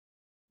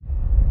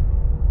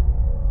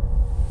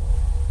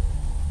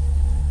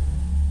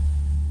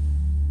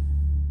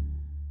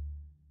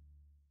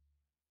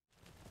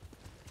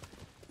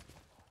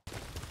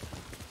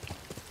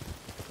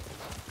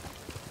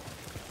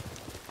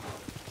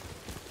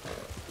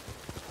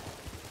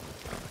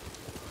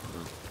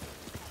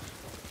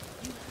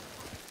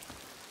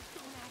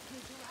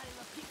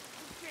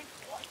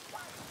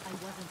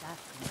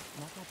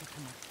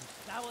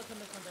That was a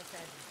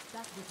misunderstanding.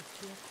 That was a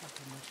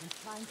caretaker merchant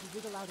trying to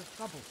wiggle out of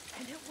trouble.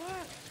 And it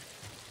worked.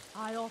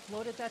 I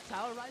offloaded that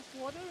sour rice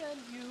water and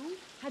you...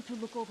 Had to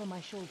look over my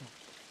shoulder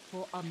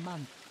for a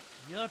month.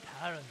 You're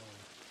paranoid.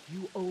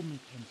 You owe me,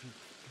 Kenji.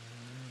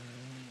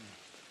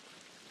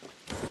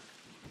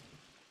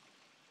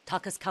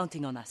 Taka's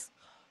counting on us.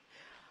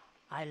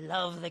 I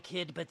love the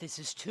kid, but this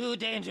is too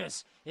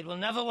dangerous. It will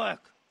never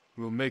work.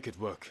 We'll make it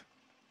work.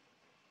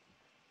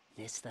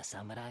 This the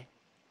samurai?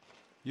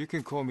 You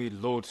can call me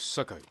Lord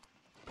Sakai.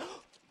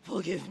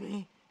 Forgive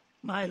me,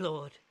 my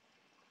lord.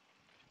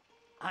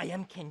 I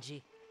am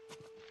Kenji,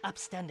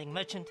 upstanding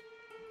merchant,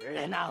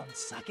 renowned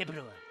sake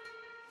brewer.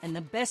 And the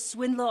best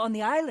swindler on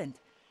the island.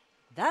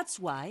 That's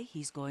why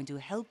he's going to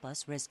help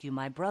us rescue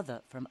my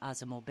brother from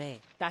Azamo Bay.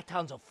 That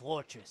town's a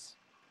fortress.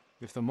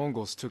 If the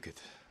Mongols took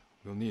it,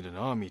 we'll need an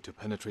army to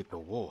penetrate the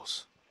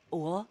walls.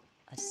 Or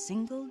a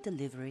single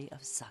delivery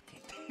of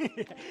sake.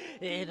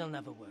 It'll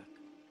never work.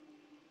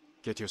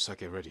 Get your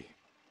sake ready.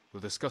 We'll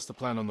discuss the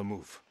plan on the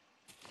move.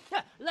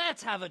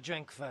 Let's have a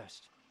drink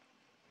first.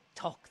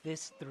 Talk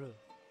this through.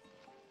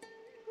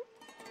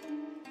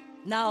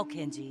 Now,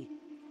 Kenji.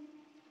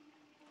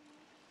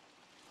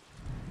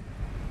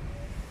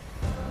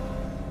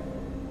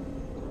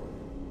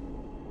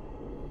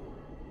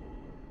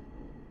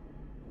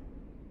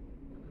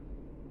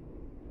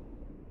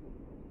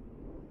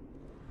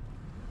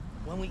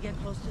 When we get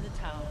close to the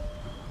town,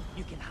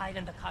 you can hide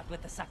in the cart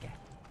with the sake.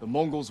 The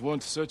Mongols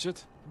won't search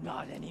it?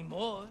 Not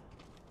anymore.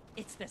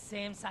 It's the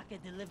same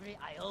sake delivery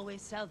I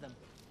always sell them.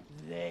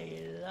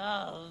 They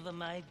love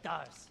my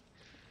dars.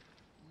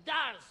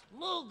 Dars,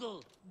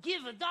 Mogul,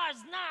 give a dars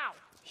now!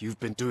 You've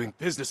been doing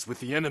business with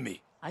the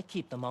enemy. I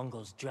keep the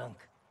Mongols drunk,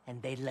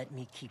 and they let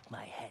me keep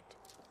my head.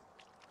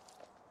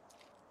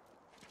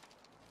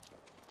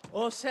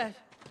 All set.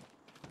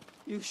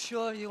 You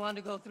sure you want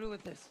to go through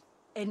with this?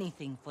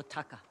 Anything for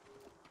Taka.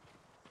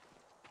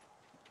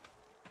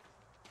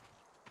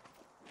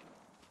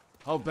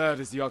 How bad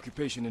is the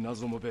occupation in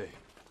Azamo Bay?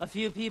 A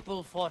few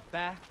people fought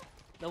back.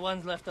 The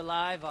ones left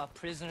alive are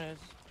prisoners.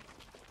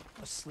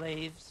 Or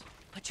slaves.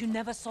 But you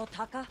never saw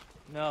Taka?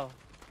 No.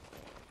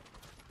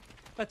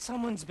 But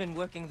someone's been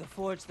working the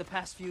forge the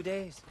past few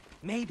days.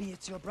 Maybe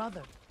it's your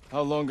brother.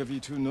 How long have you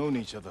two known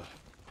each other?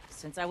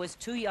 Since I was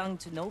too young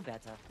to know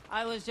better.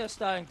 I was just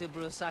starting to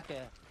brew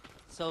sake.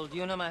 Sold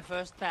Yuna my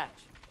first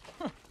batch.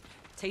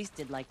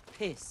 Tasted like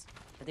piss,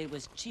 but it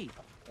was cheap.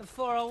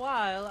 For a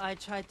while, I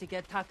tried to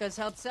get Taka's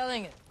help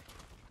selling it.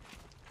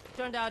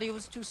 Turned out he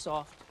was too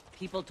soft.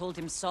 People told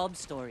him sob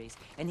stories,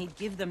 and he'd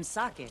give them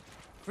sake,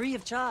 free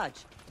of charge.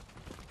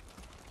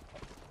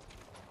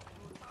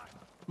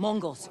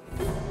 Mongols.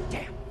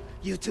 Damn,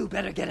 you two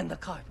better get in the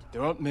cart.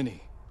 There aren't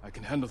many. I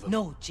can handle them.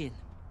 No, Jin.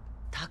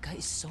 Taka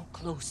is so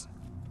close.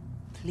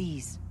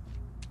 Please.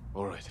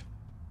 All right.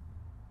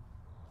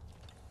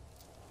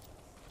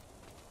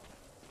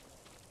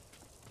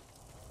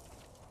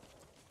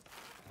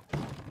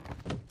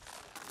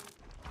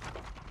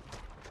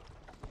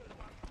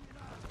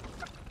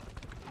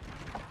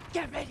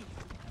 Get ready.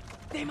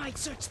 They might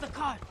search the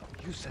cart.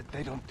 You said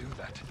they don't do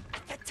that.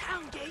 At the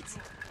town gates.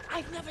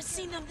 I've never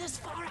seen them this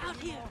far out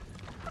here.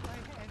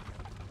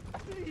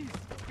 Please,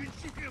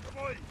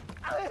 boy.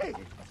 Hey!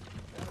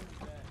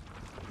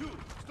 You,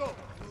 stop!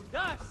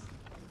 Dars!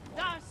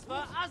 Dars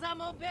for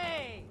Azamo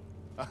Bay!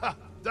 Aha,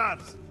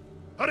 Dars!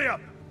 Hurry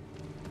up!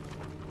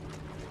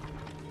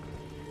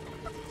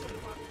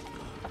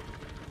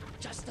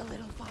 Just a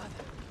little farther.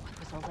 What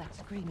was all that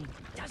screaming?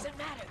 Doesn't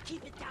matter.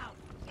 Keep it down.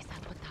 Is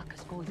that what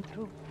Taka's going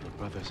through? Your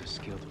brother's a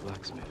skilled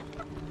blacksmith.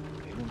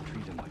 They don't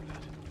treat him like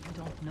that. You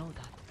don't know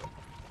that.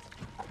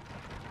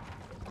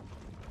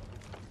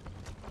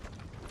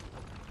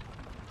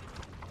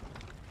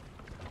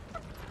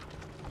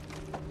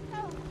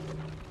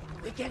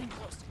 We're getting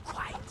close.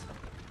 Quiet.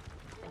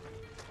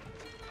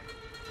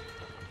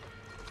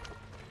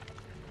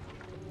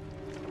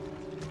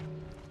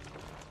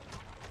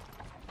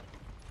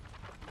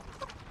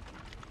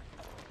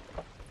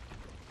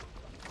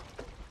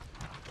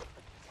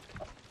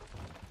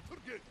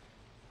 Forget.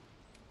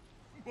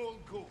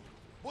 Mongo,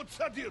 what's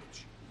that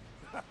dirge?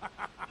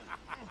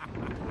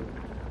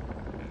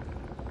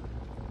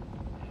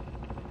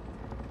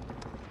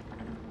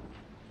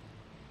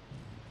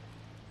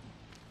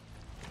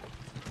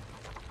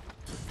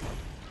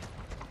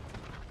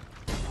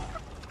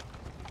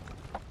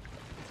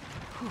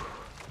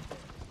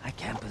 I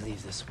can't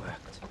believe this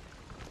worked.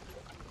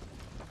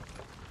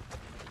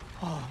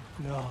 Oh,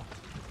 no.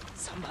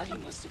 Somebody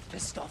must have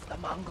pissed off the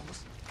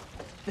Mongols.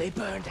 They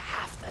burned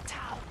half the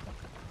town.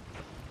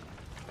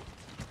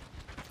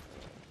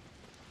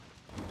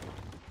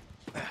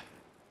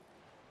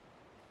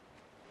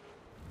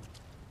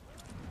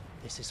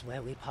 This is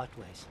where we part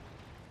ways.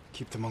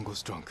 Keep the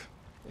Mongols drunk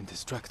and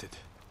distracted.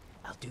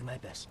 I'll do my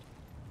best.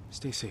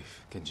 Stay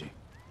safe, Kenji.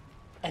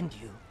 And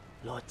you,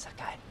 Lord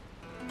Sakai.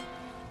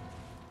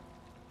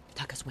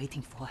 Taka's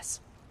waiting for us.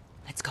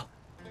 Let's go.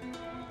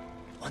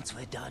 Once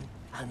we're done,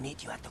 I'll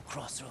meet you at the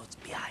crossroads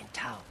behind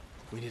town.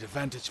 We need a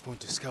vantage point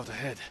to scout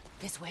ahead.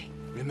 This way.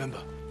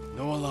 Remember,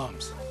 no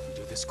alarms. We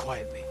do this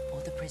quietly.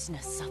 All the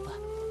prisoners suffer.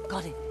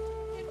 Got it.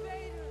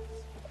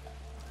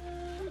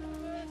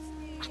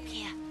 Up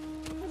here.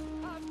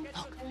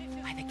 Look,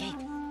 by the gate.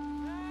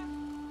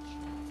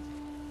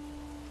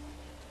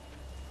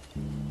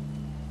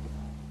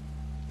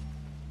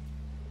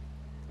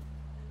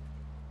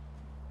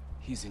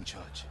 He's in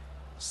charge.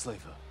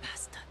 Slaver.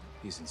 Bastard.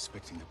 He's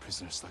inspecting the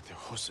prisoners like they're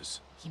horses.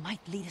 He might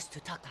lead us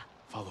to Taka.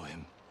 Follow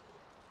him.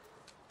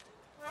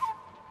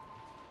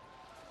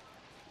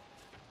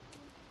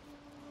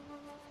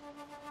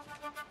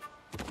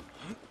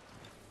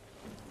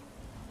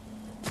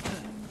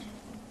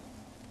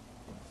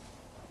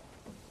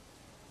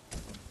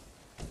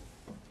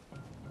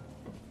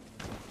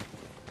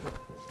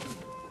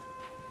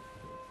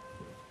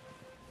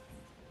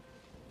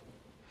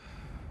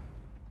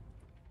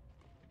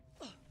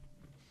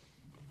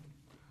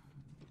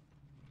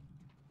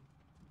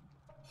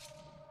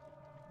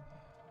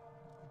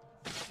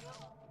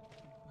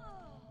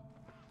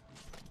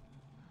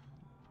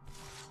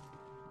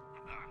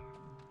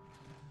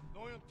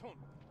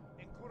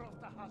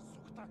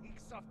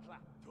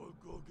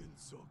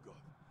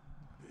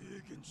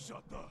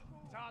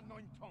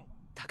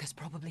 Taka's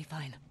probably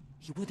fine.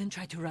 He wouldn't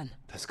try to run.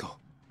 Let's go.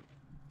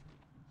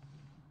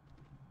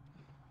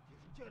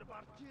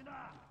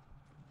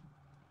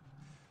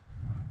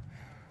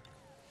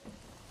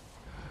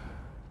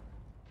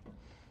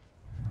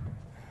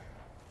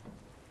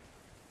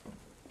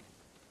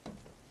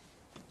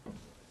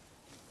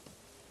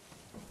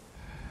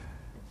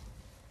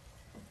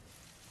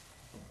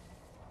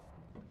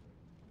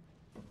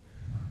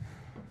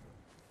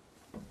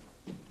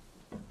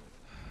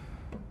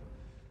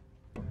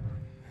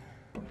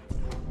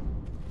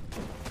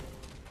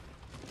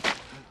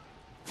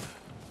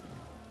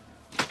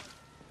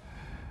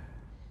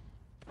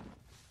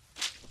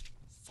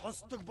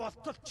 Сонсдог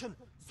болтол чинь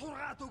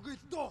сургаад өгөө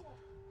л дөө.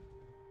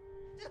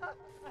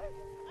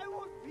 I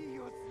won't be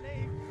your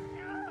slave.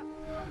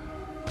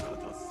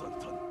 Надасан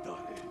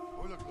тантаарэ.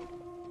 Ойлголоо.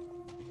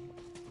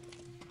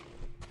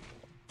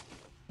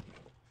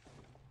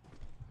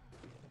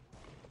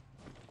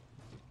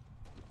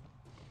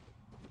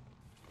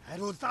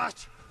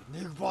 Хариулаач.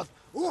 Нэг бол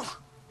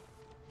ух.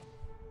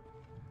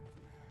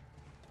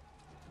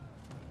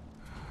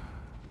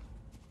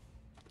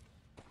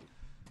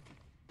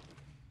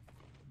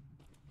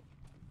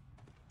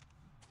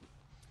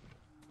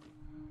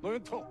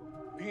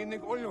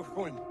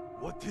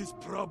 What is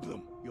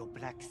problem? Your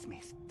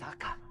blacksmith,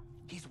 Taka.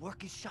 His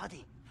work is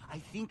shoddy. I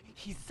think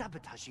he's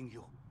sabotaging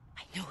you.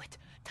 I knew it.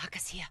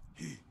 Taka's here.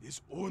 He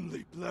is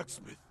only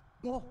blacksmith.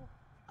 No,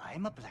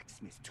 I'm a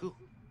blacksmith too.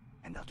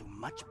 And I'll do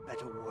much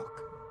better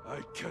work.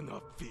 I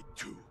cannot feed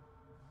two.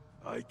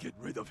 I get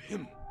rid of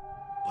him.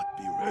 But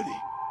be ready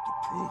to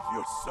prove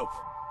yourself.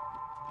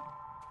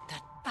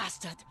 That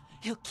bastard!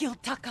 He'll kill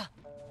Taka!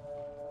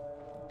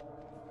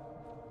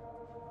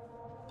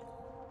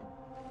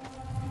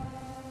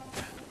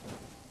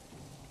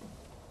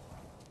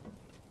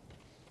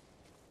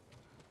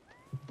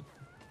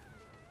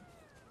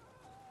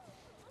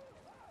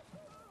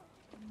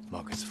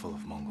 Market's full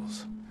of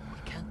Mongols.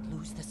 We can't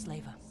lose the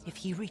slaver if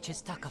he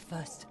reaches Taka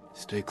first.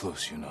 Stay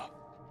close, Yuna.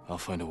 I'll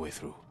find a way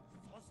through.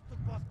 Сонсдог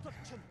болтол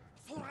чинь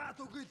сургаад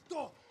өгөө л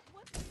дөө.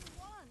 What do you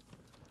want?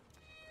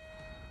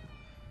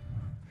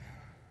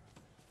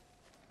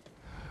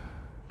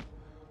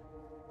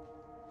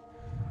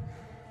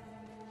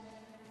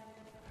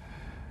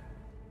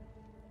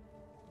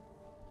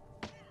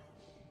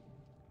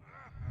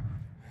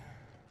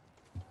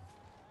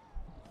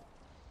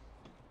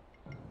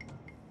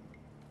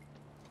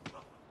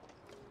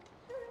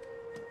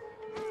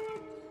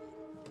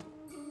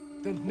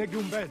 Тэнд нэг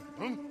юм байна.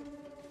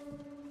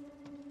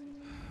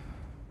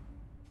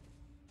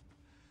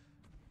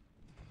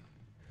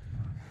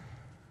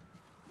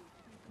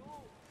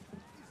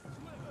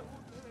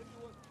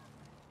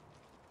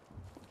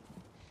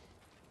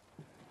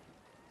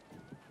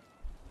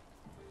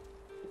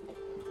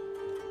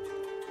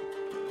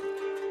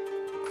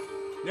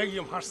 Яг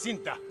юм харсан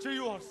та. Чи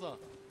юу харсан?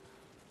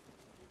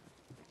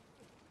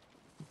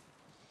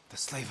 The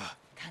slaver.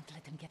 Can't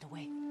let him get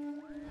away.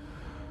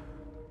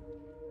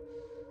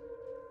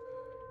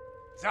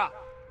 За,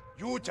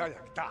 юу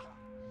жаяг та?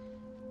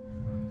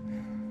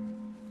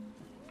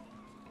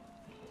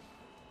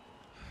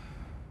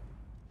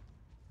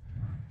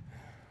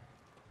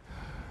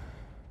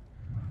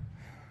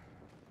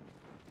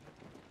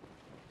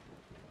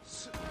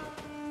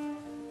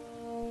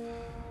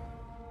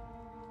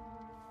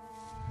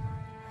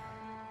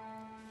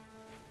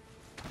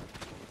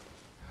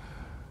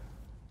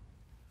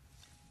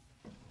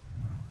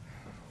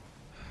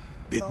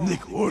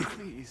 Биднийг өөр.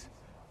 Please.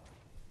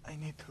 I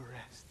need to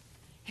rest.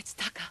 It's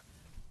Taka.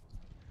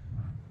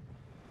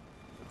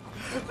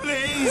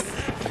 Please!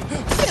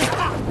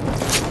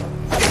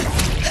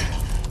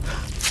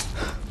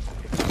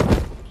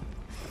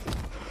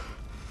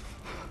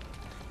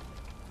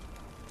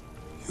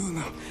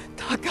 Yuna.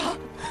 Taka!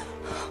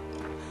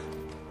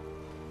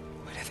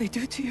 What did they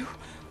do to you?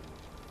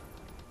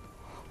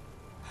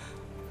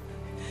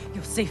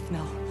 safe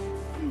now.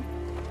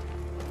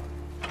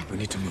 We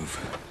need to move.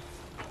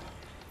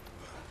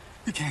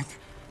 We can't.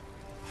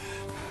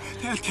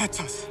 They'll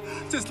catch us,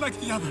 just like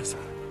the others.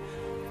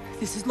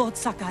 This is Lord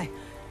Sakai.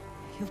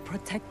 He'll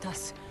protect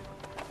us.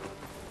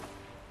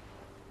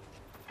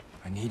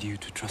 I need you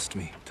to trust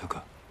me,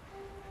 Taka.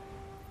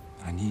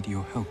 I need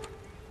your help.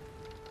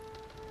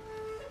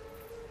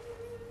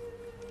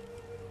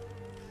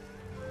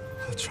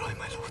 I'll try,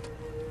 my lord.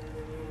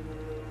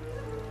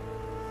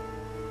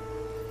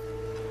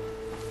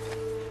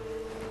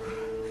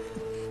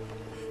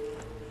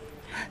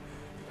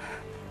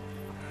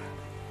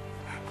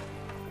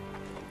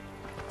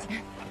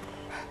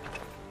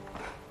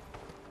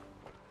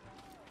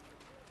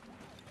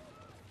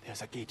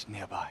 There's a gate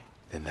nearby.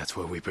 Then that's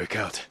where we break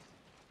out.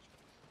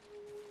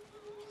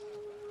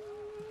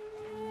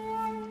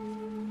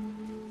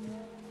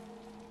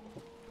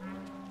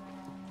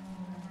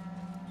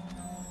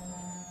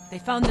 They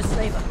found the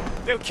slaver.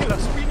 They'll kill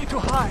us. We need to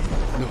hide.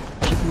 No,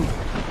 keep moving.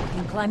 We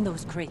can climb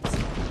those crates.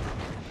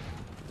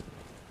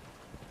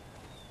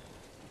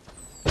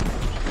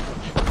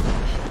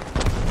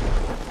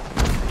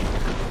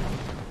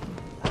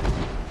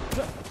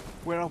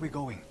 Where are we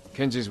going?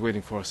 Kenji's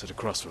waiting for us at a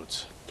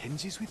crossroads.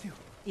 Kenji's with you?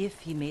 If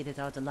he made it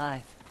out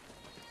alive.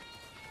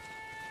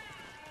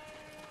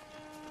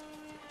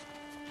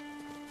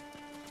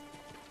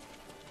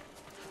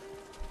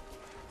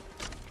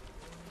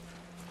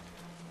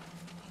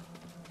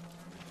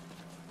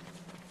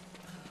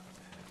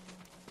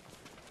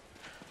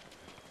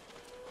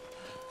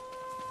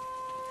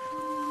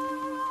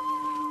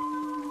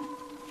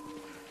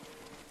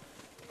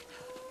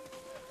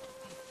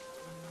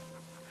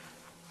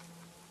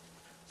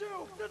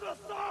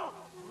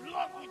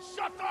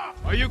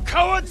 Are you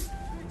cowards?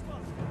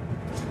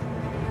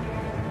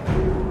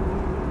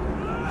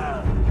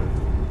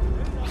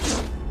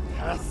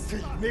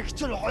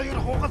 Нэгчл хоёр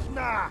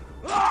хугаснаа.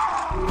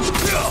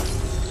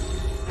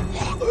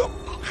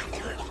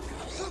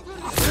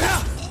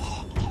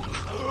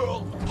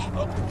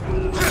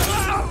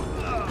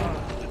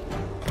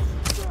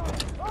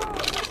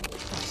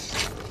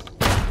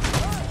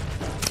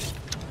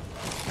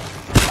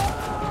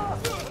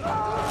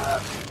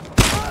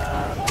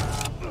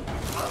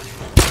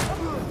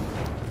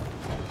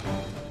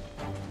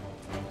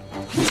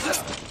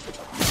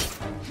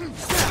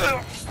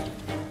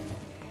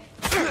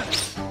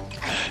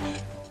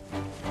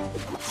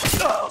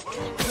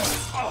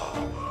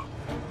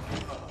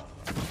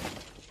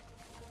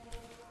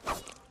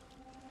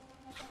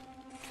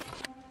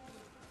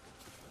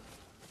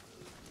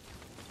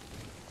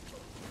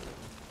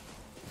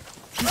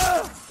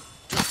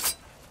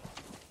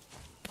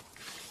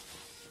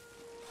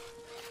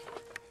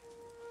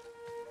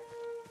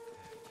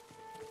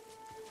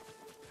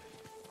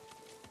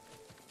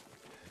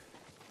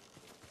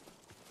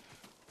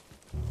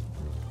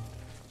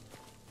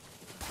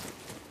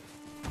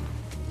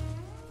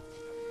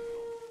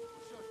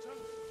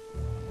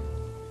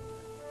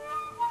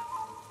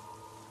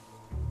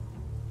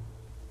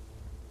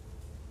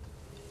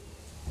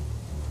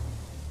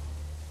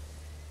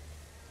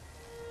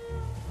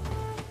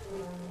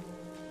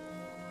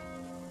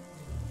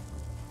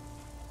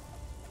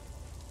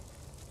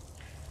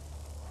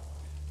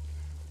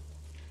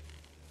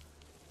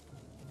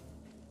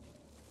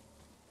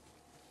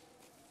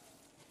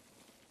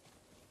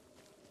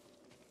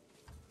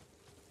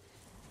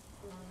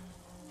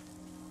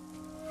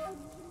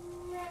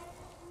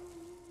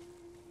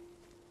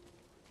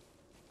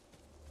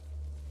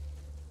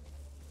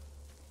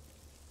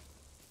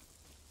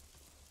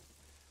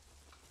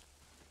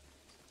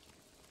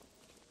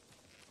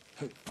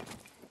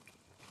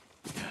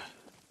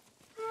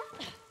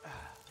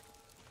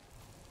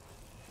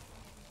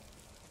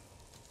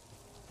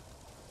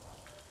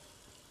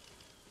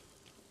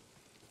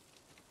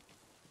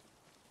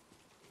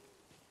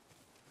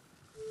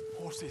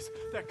 Horses,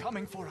 they're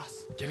coming for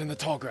us. Get in the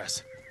tall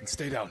grass and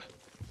stay down.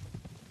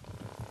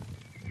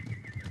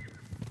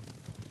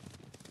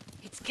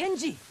 It's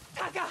Kenji!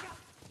 Taka!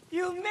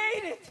 You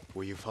made it!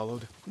 Were you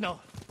followed?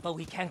 No, but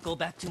we can't go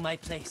back to my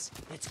place.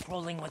 It's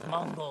crawling with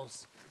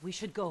Mongols. We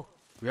should go.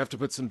 We have to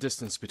put some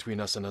distance between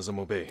us and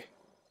Azamo Bay.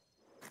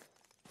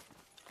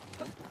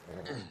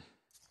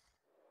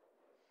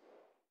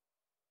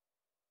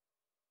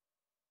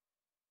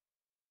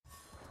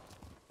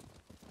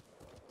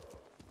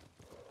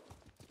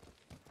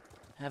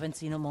 Haven't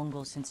seen a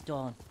Mongol since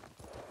dawn.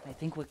 I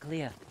think we're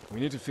clear. We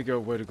need to figure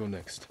out where to go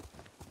next.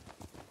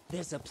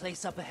 There's a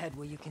place up ahead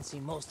where you can see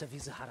most of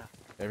Izuhara.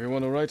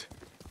 Everyone alright?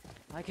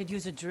 I could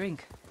use a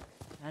drink.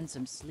 And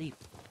some sleep.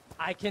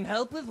 I can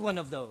help with one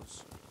of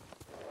those.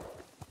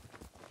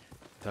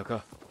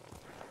 Taka,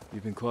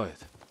 you've been quiet.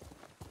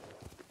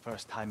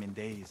 First time in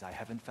days, I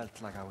haven't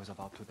felt like I was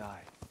about to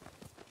die.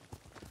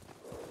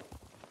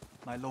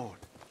 My lord,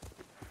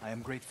 I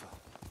am grateful.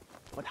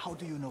 But how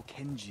do you know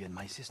Kenji and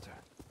my sister?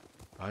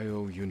 I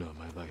owe Yuna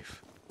my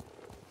life.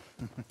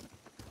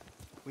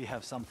 We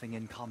have something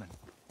in common.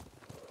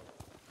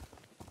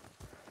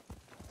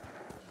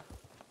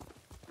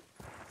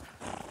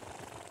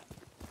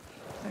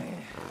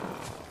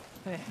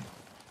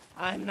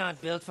 I'm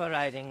not built for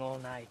riding all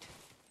night.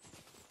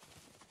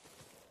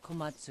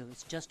 Komatsu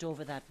is just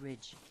over that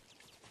ridge.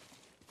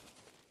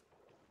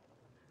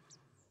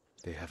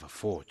 They have a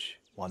forge.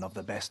 One of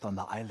the best on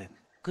the island.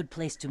 Good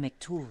place to make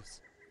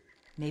tools.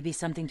 Maybe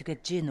something to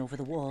get Jin over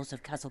the walls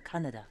of Castle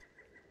Kaneda.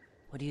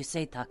 What do you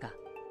say, Taka?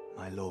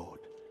 My lord,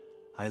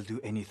 I'll do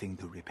anything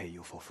to repay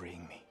you for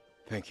freeing me.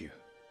 Thank you.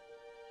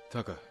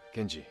 Taka,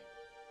 Genji,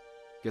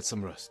 get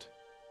some rest.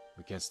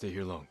 We can't stay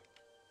here long.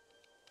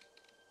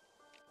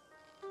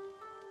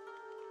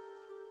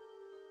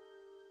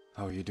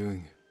 How are you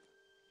doing?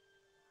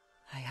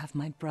 I have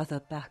my brother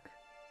back.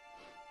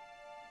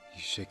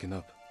 He's shaken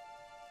up.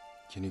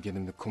 Can you get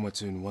him to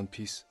Komatsu in one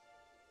piece?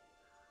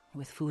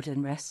 With food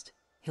and rest,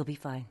 he'll be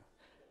fine.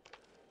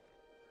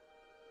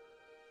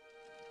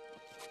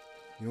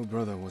 Your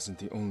brother wasn't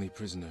the only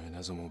prisoner in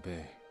Azumo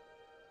Bay.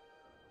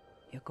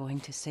 You're going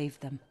to save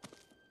them.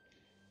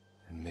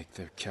 And make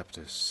their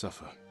captors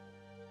suffer.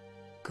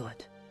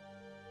 Good.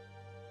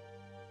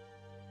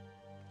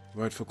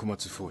 Ride for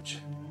Komatsu Forge.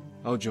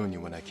 I'll join you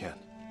when I can.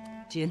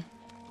 Jin,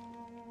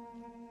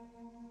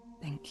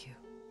 thank you.